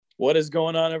What is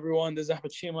going on, everyone? This is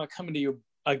Ahmed Cheema coming to you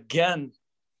again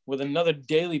with another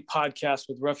daily podcast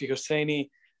with Rafi Husseini.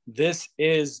 This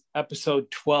is episode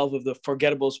 12 of the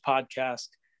Forgettables podcast.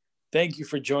 Thank you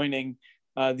for joining.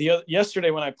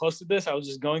 Yesterday when I posted this, I was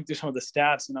just going through some of the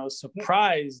stats and I was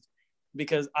surprised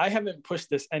because I haven't pushed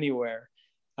this anywhere.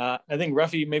 I think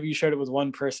Rafi, maybe you shared it with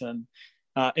one person.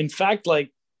 In fact,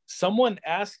 like someone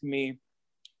asked me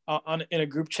in a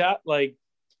group chat, like,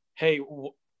 hey,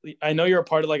 I know you're a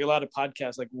part of like a lot of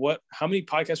podcasts. Like how many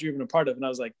podcasts are you even a part of? And I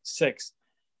was like 6.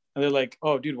 And they're like,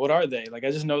 oh dude, what are they? Like,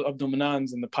 I just know Abdul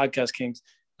Manan's and the Podcast Kings.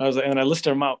 I was like, and I listed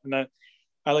them out and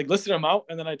I like listed them out.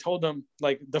 And then I told them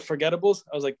like the Forgettables.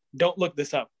 I was like, don't look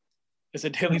this up. It's a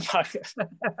daily podcast.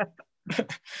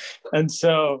 And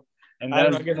so, and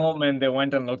that's the moment they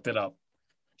went and looked it up.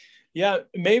 Yeah,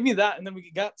 maybe that. And then we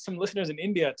got some listeners in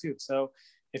India too. So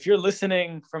if you're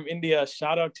listening from India,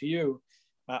 shout out to you.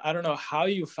 I don't know how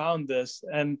you found this.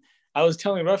 And I was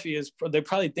telling Rafi, they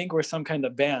probably think we're some kind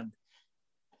of band.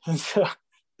 And so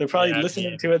they're probably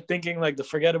listening to it thinking like the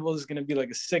Forgettables is going to be like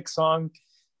a sick song.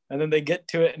 And then they get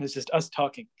to it and it's just us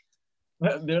talking.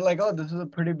 They're like, oh, this is a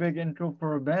pretty big intro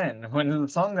for a band. When is the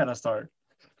song going to start?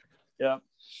 Yeah.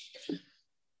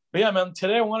 But yeah, man,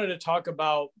 today I wanted to talk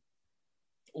about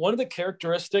one of the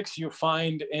characteristics you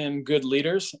find in good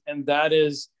leaders, and that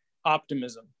is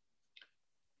optimism,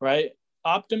 right?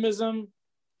 Optimism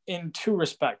in 2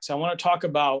 respects. I want to talk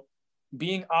about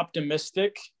being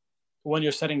optimistic when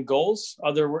you're setting goals.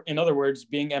 In other words,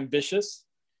 being ambitious.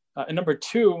 And number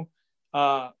 2,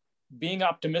 being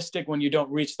optimistic when you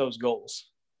don't reach those goals,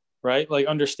 right? Like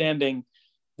understanding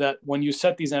that when you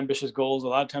set these ambitious goals, a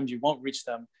lot of times you won't reach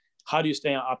them. How do you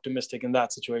stay optimistic in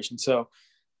that situation? So,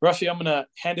 Rafi, I'm going to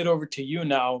hand it over to you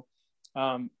now.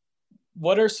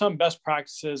 What are some best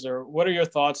practices, or what are your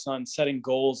thoughts on setting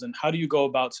goals, and how do you go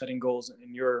about setting goals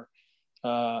in your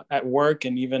at work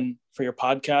and even for your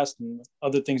podcast and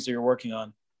other things that you're working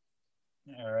on?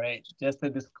 All right. Just a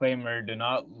disclaimer, do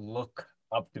not look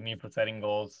up to me for setting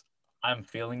goals. I'm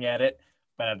failing at it,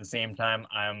 but at the same time,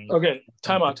 I'm... Okay,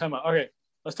 time out. Okay,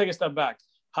 let's take a step back.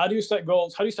 How do you set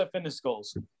goals? How do you set fitness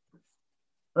goals?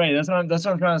 Right, that's what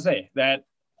I'm trying to say. That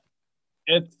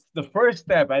it's the first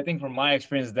step, I think, from my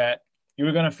experience, that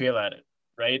you're gonna fail at it,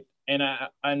 right?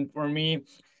 And for me,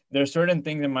 there's certain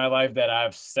things in my life that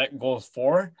I've set goals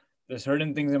for. There's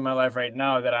certain things in my life right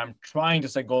now that I'm trying to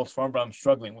set goals for, but I'm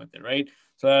struggling with it, right?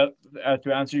 So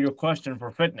to answer your question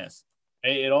for fitness,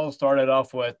 it all started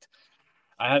off with,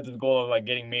 I had this goal of like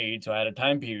getting married, so I had a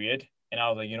time period, and I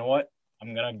was like, you know what?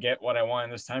 I'm gonna get what I want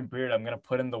in this time period. I'm gonna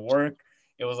put in the work.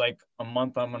 It was like a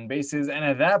month-on-month basis, and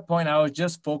at that point, I was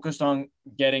just focused on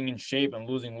getting in shape and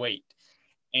losing weight,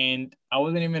 and I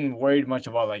wasn't even worried much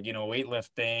about like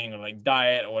weightlifting or like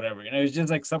diet or whatever. It was just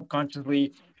like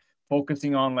subconsciously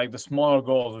focusing on like the smaller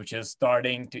goals, which is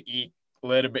starting to eat a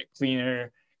little bit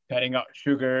cleaner, cutting out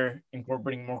sugar,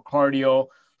 incorporating more cardio.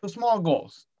 So small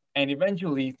goals. And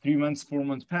eventually 3 months, 4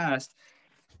 months passed,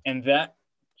 and that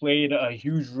played a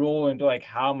huge role into like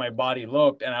how my body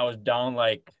looked. And I was down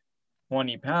like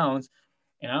 20 pounds.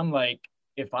 And I'm like,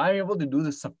 if I'm able to do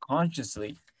this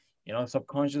subconsciously,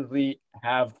 subconsciously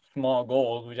have small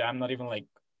goals, which I'm not even like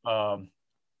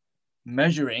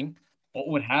measuring, what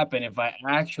would happen if I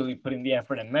actually put in the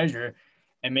effort and measure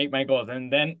and make my goals?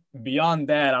 And then beyond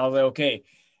that, I was like, okay,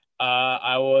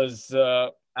 I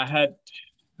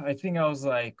think I was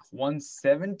like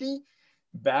 170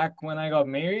 back when I got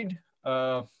married,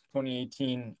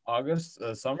 2018 August,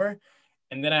 summer.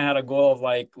 And then I had a goal of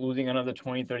like losing another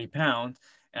 20, 30 pounds.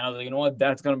 And I was like, you know what,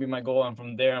 that's going to be my goal. And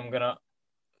from there, I'm going to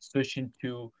switch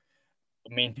into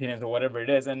maintenance or whatever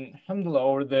it is. And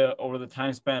alhamdulillah, over the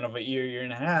time span of a year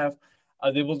and a half, I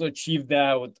was able to achieve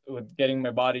that with getting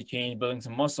my body changed, building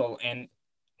some muscle. And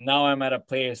now I'm at a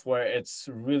place where it's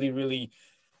really, really,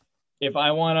 if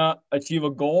I want to achieve a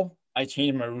goal, I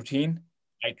change my routine.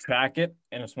 I track it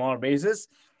in a smaller basis.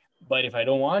 But if I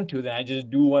don't want to, then I just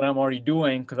do what I'm already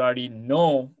doing, because I already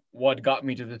know what got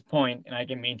me to this point and I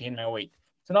can maintain my weight.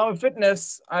 So now with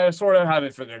fitness, I sort of have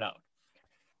it figured out.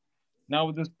 Now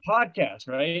with this podcast,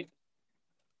 right?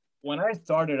 When I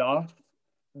started off,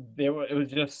 it was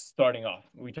just starting off.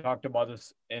 We talked about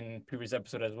this in previous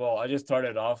episode as well. I just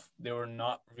started off. There were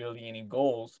not really any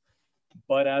goals.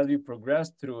 But as we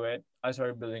progressed through it, I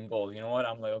started building goals. You know what?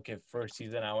 I'm like, okay, first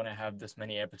season, I want to have this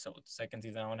many episodes. Second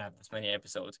season, I want to have this many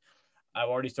episodes. I've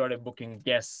already started booking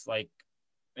guests like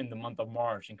in the month of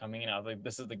March and coming in. I was like,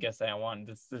 this is the guest that I want.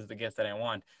 This is the guest that I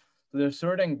want. So there's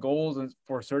certain goals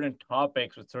for certain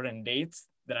topics with certain dates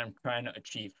that I'm trying to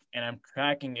achieve. And I'm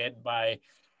tracking it by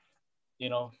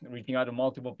reaching out to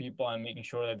multiple people and making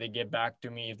sure that they get back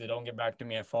to me. If they don't get back to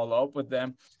me, I follow up with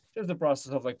them. Just the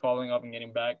process of like following up and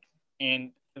getting back.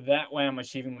 And that way I'm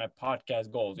achieving my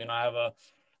podcast goals. I have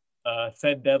a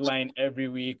set deadline every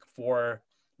week for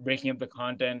breaking up the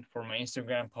content for my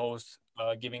Instagram posts,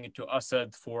 giving it to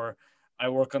Asad for, I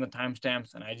work on the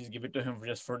timestamps and I just give it to him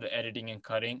for the editing and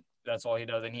cutting. That's all he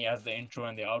does. And he has the intro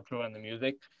and the outro and the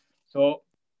music. So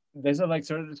there's like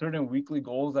certain weekly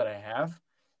goals that I have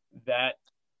that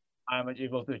I'm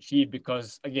able to achieve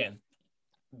because, again,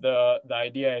 the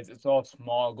idea is it's all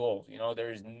small goals.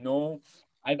 There's no,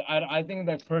 I think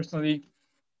that personally,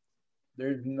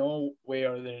 there's no way,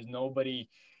 or there's nobody,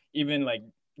 even like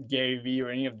Gary Vee or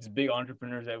any of these big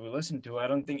entrepreneurs that we listen to. I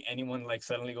don't think anyone like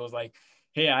suddenly goes like,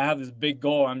 hey, I have this big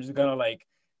goal, I'm just gonna like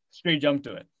straight jump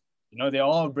to it. They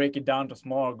all break it down to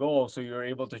smaller goals so you're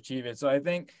able to achieve it. So I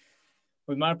think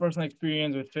with my personal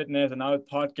experience with fitness and now with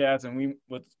podcasts, and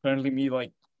with currently me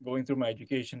like going through my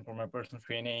education for my personal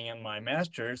training and my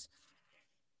master's,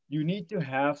 you need to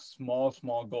have small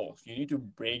goals. You need to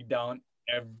break down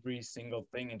every single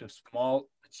thing into small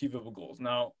achievable goals.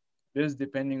 Now, this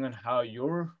depending on how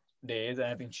your day is, and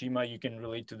I think Cheema, you can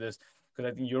relate to this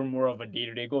because I think you're more of a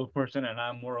day-to-day goal person and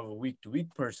I'm more of a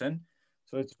week-to-week person.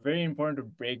 So it's very important to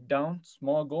break down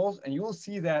small goals, and you will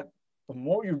see that the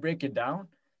more you break it down,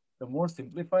 the more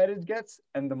simplified it gets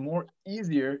and the more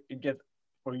easier it gets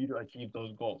for you to achieve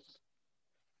those goals.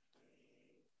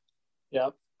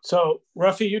 Yeah. So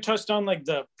Rafi, you touched on like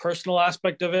the personal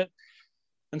aspect of it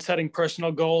and setting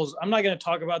personal goals. I'm not going to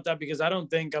talk about that because I don't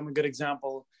think I'm a good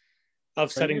example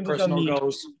of setting personal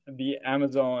goals. The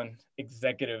Amazon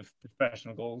executive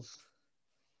professional goals.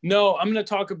 No, I'm going to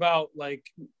talk about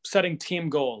like setting team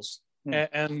goals.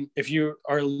 And if you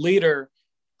are a leader,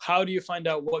 how do you find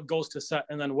out what goals to set?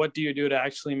 And then what do you do to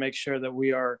actually make sure that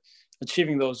we are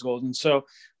achieving those goals? And so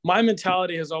my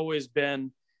mentality has always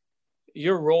been,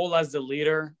 your role as the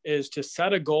leader is to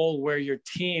set a goal where your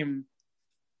team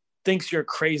thinks you're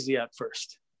crazy at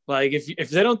first. Like if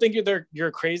they don't think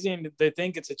you're crazy and they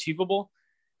think it's achievable,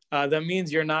 that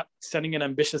means you're not setting an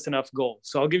ambitious enough goal.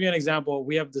 So I'll give you an example.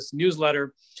 We have this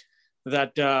newsletter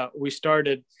that we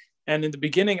started. And in the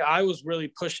beginning, I was really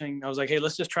pushing. I was like, hey,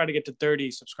 let's just try to get to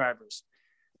 30 subscribers.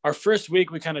 Our first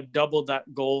week, we kind of doubled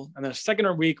that goal. And then the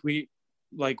second week, we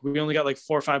only got like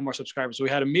 4 or 5 more subscribers. So we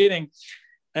had a meeting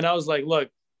and I was like, look,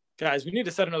 guys, we need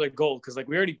to set another goal because like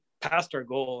we already passed our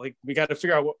goal. Like we got to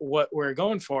figure out what we're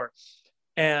going for.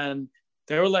 And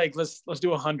they were like, let's do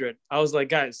 100. I was like,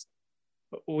 guys,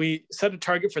 we set a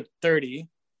target for 30.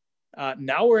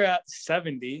 Now we're at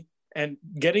 70 and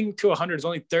getting to 100 is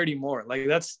only 30 more. Like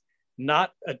that's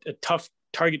not a tough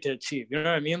target to achieve. You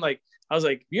know what I mean? Like I was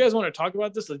like, you guys want to talk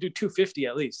about this? Let's do 250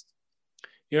 at least.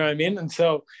 You know what I mean? And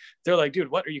so they're like, dude,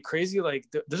 what, are you crazy? Like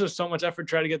this is so much effort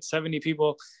trying to get 70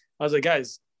 people. I was like,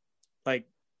 guys, like,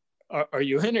 are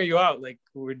you in or are you out? Like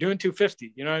we're doing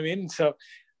 250, you know what I mean? And so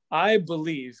I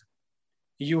believe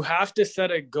you have to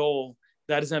set a goal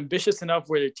that is ambitious enough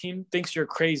where the team thinks you're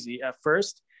crazy at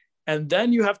first. And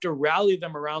then you have to rally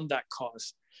them around that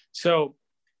cause. So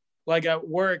like at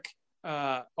work,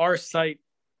 our site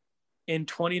in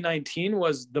 2019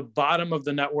 was the bottom of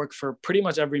the network for pretty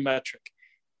much every metric.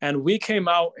 And we came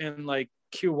out in like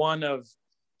Q1 of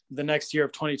the next year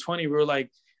of 2020. We were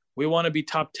like, we want to be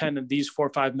top 10 in these 4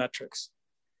 or 5 metrics.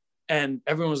 And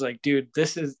everyone was like, dude,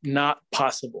 this is not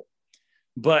possible.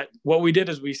 But what we did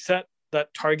is we set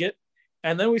that target.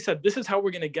 And then we said, this is how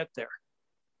we're going to get there.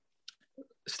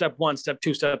 Step 1, step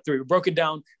 2, step 3. We broke it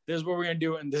down. This is what we're going to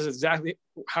do. And this is exactly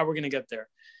how we're going to get there.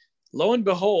 Lo and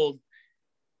behold,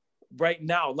 right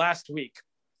now, last week,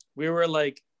 we were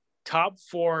like top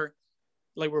 4.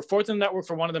 Like we're 4th in the network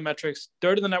for one of the metrics,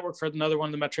 3rd in the network for another one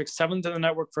of the metrics, 7th in the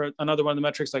network for another one of the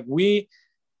metrics. Like we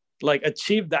like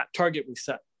achieved that target we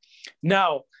set.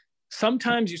 Now,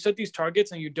 sometimes you set these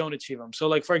targets and you don't achieve them. So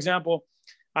like, for example,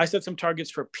 I set some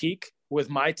targets for peak with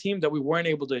my team that we weren't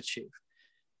able to achieve.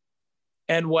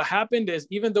 And what happened is,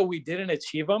 even though we didn't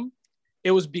achieve them,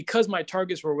 it was because my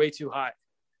targets were way too high.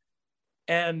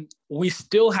 And we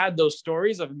still had those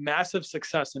stories of massive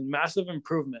success and massive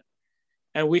improvement.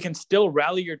 And we can still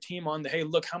rally your team on the, hey,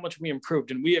 look how much we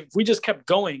improved. And if we just kept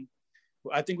going,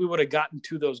 I think we would have gotten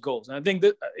to those goals. And I think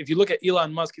that if you look at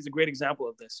Elon Musk, he's a great example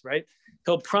of this, right?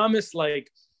 He'll promise like,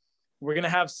 we're going to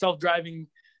have self-driving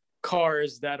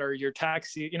cars that are your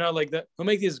taxi, you know, like that. He'll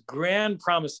make these grand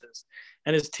promises.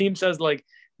 And his team says like,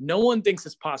 no one thinks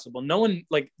it's possible. No one,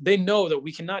 like they know that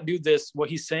we cannot do this, what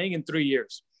he's saying in 3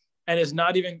 years. And it's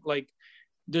not even like,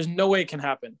 there's no way it can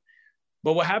happen.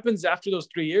 But what happens after those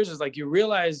 3 years is like, you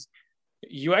realize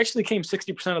you actually came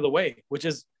 60% of the way, which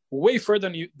is way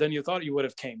further than you thought you would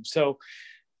have came. So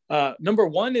number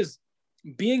one is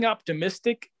being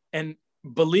optimistic and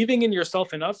believing in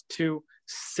yourself enough to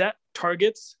set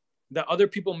targets that other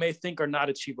people may think are not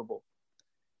achievable,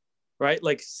 right?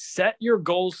 Like set your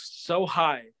goals so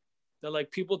high that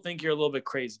like people think you're a little bit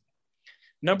crazy.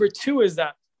 Number two is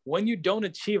that when you don't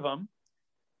achieve them,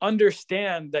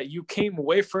 understand that you came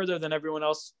way further than everyone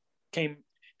else came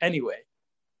anyway.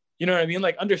 You know what I mean?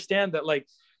 Like understand that like,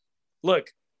 look,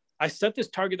 I set this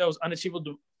target that was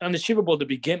unachievable to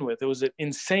begin with. It was an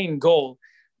insane goal,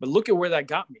 but look at where that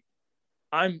got me.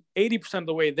 I'm 80% of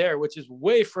the way there, which is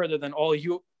way further than all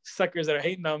you suckers that are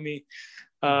hating on me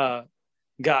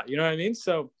got. You know what I mean?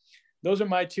 So those are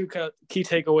my two key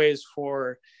takeaways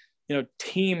for,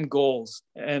 team goals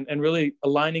and really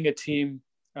aligning a team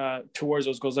towards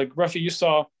those goals. Like Rafi, you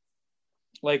saw,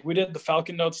 like we did the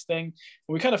Falcon Notes thing, and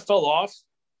we kind of fell off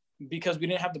because we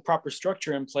didn't have the proper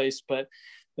structure in place. But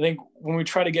I think when we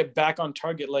try to get back on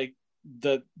target, like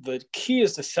the key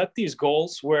is to set these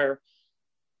goals where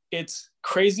it's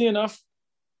crazy enough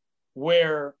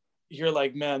where you're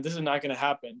like, man, this is not going to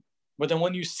happen. But then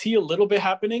when you see a little bit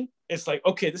happening, it's like,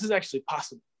 okay, this is actually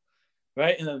possible,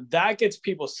 right? And then that gets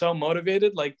people so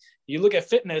motivated. Like you look at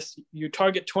fitness, you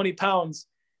target 20 pounds,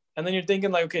 and then you're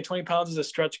thinking like, okay, 20 pounds is a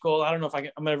stretch goal. I don't know if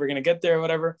I'm ever going to get there or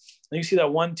whatever. And you see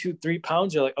that 1, 2, 3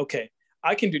 pounds, you're like, okay,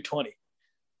 I can do 20.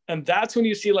 And that's when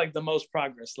you see like the most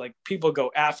progress. Like people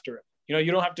go after it.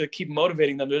 You don't have to keep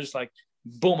motivating them. They're just like,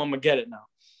 boom, I'm going to get it now.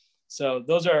 So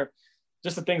those are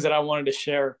just the things that I wanted to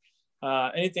share.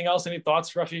 Anything else? Any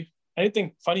thoughts, Rafi?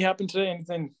 Anything funny happened today?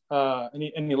 Anything?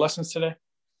 Any lessons today?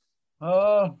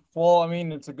 Well, I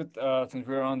mean, it's a good since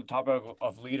we're on the topic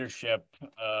of leadership.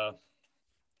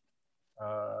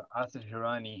 Asad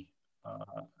Hirani,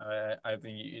 I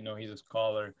think he's a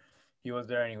scholar. He was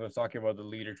there and he was talking about the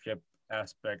leadership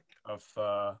aspect of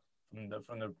from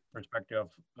the perspective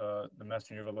of the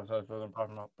messenger of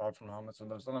Allah, Prophet Muhammad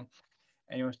sallallahu alaihi wasallam.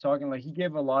 And he was talking like he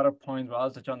gave a lot of points, but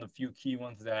I'll touch on the few key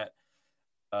ones that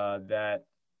that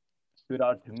stood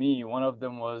out to me. One of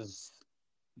them was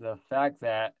the fact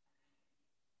that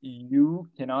you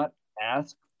cannot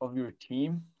ask of your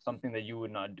team something that you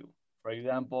would not do. For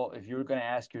example, if you're going to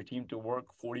ask your team to work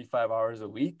 45 hours a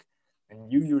week, then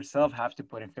you yourself have to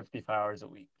put in 55 hours a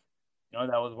week. That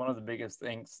was one of the biggest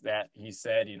things that he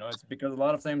said. It's because a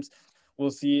lot of times we'll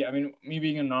see, I mean, me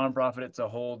being a nonprofit, it's a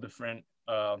whole different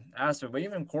aspect, but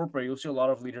even corporate, you'll see a lot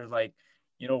of leaders like,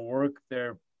 work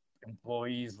their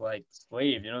employees like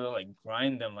slave, they'll like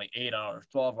grind them like 8 hours,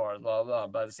 12 hours, blah, blah.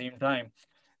 But at the same time,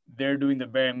 they're doing the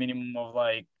bare minimum of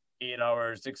like 8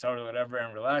 hours, 6 hours, whatever,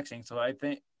 and relaxing. So I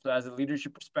think, so as a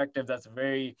leadership perspective, that's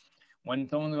very, when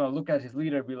someone's going to look at his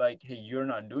leader, be like, hey, you're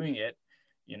not doing it.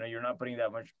 You're not putting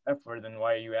that much effort, then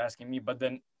why are you asking me? But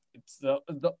then it's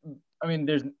I mean,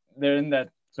 they're in that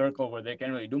circle where they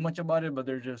can't really do much about it, but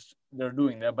they're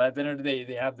doing that. But at the end of the day,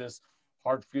 they have this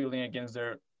hard feeling against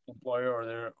their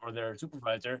employer or their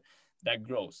supervisor that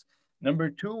grows. Number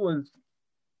two was,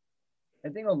 I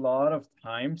think a lot of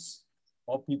times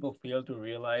what people fail to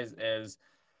realize is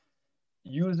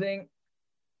using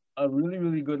a really,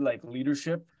 really good like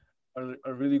leadership,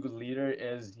 a really good leader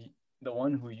is the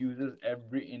one who uses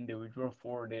every individual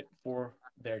for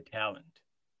their talent.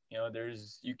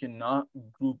 You cannot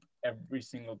group every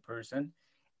single person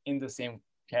in the same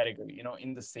category,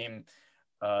 in the same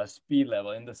speed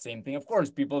level, in the same thing. Of course,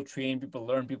 people train, people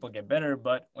learn, people get better,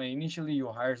 but when initially you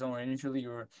hire someone, initially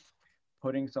you're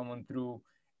putting someone through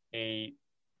a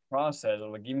process or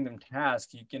like giving them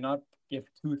tasks, you cannot give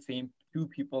two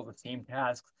people the same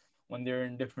tasks when they're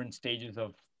in different stages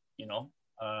of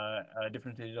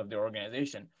different stages of the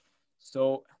organization.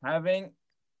 So having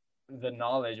the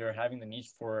knowledge or having the niche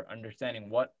for understanding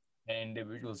what an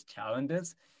individual's talent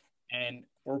is and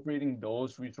incorporating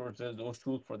those resources, those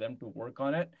tools for them to work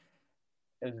on it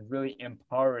is really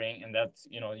empowering. And that's,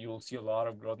 you will see a lot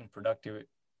of growth and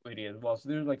productivity as well. So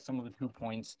there's like some of the 2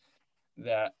 points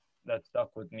that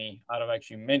stuck with me out of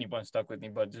actually many points stuck with me,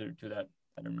 but to that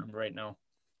I remember right now.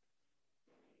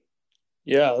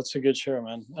 Yeah, that's a good share,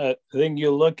 man. I think you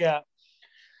look at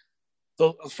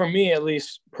for me, at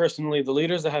least personally, the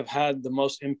leaders that have had the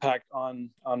most impact on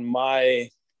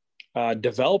my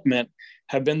development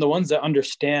have been the ones that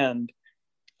understand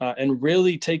and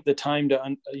really take the time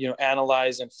to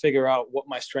analyze and figure out what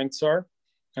my strengths are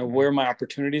and where my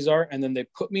opportunities are, and then they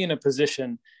put me in a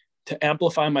position to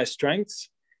amplify my strengths,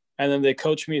 and then they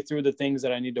coach me through the things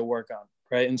that I need to work on,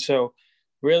 right? And so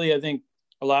really, I think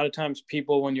a lot of times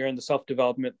people, when you're in the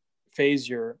self-development phase,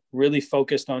 you're really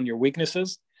focused on your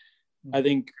weaknesses. I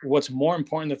think what's more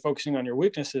important than focusing on your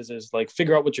weaknesses is like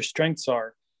figure out what your strengths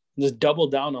are, just double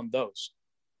down on those,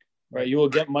 right? You will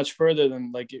get much further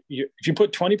than like if you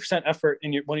put 20% effort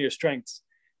in one of your strengths,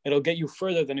 it'll get you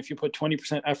further than if you put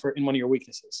 20% effort in one of your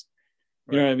weaknesses.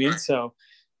 You know what I mean? So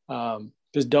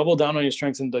just double down on your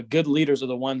strengths, and the good leaders are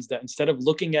the ones that, instead of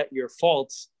looking at your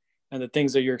faults and the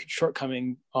things that you're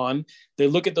shortcoming on, they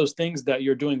look at those things that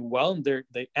you're doing well, and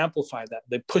they amplify that.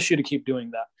 They push you to keep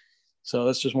doing that. So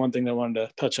that's just one thing that I wanted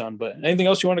to touch on. But anything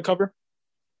else you want to cover?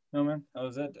 No, man, that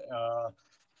was it.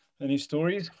 Any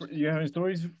stories? You have any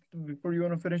stories before you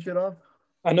want to finish it off?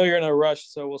 I know you're in a rush,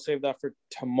 so we'll save that for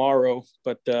tomorrow.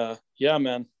 But yeah,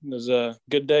 man, it was a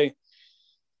good day.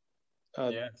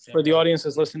 For the audience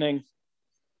is listening.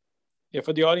 Yeah,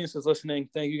 for the audience is listening,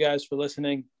 thank you guys for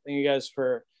listening. Thank you guys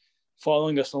for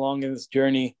following us along in this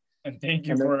journey. And thank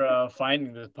you for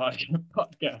finding this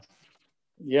podcast.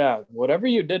 Yeah, whatever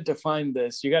you did to find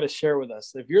this, you got to share with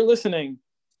us. If you're listening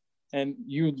and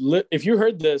if you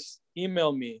heard this,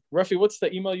 email me. Rafi, what's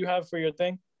the email you have for your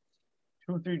thing?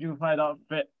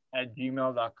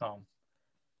 2325.fit@gmail.com.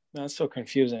 That's so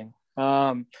confusing.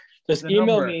 Just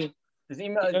email me.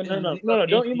 No,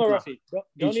 don't email Rafi.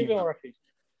 Don't email Rafi.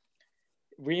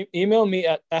 Email me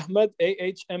at ahmed,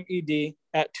 ahmed,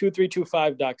 at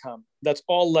 2325.com. That's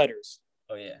all letters.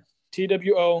 Oh, yeah.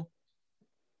 TWO,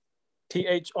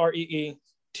 THREE,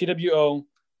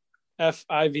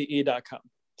 TWOFIVE.com.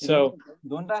 So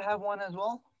don't I have one as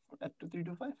well at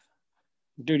 2325?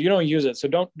 Dude, you don't use it. So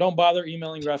don't bother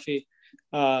emailing Rafi.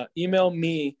 Email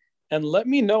me and let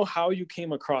me know how you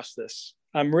came across this.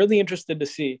 I'm really interested to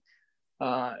see.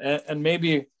 And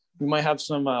maybe we might have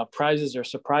some prizes or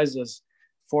surprises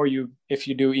for you if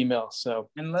you do email. So,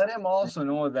 and let him also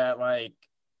know that, like,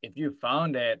 if you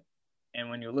found it and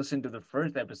when you listened to the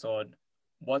first episode,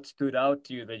 what stood out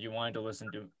to you that you wanted to listen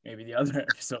to maybe the other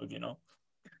episode,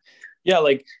 Yeah,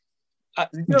 like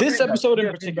this episode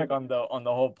in particular, on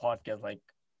the whole podcast, like,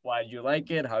 why did you like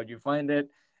it? How did you find it?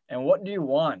 And what do you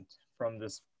want from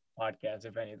this podcast,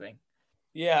 if anything?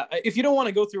 Yeah, if you don't want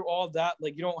to go through all that,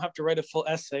 like, you don't have to write a full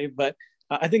essay, but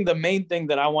I think the main thing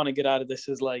that I want to get out of this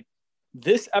is, like,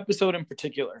 this episode in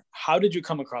particular, how did you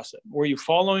come across it? Were you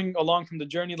following along from the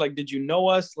journey? Like, did you know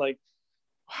us? Like,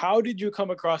 how did you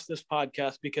come across this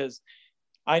podcast? Because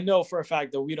I know for a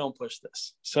fact that we don't push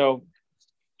this. So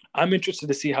I'm interested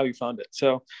to see how you found it.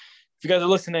 So if you guys are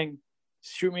listening,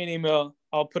 shoot me an email.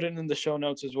 I'll put it in the show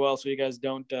notes as well so you guys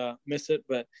don't miss it.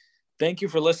 But thank you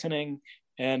for listening,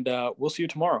 and we'll see you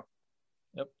tomorrow.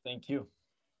 Yep. Thank you.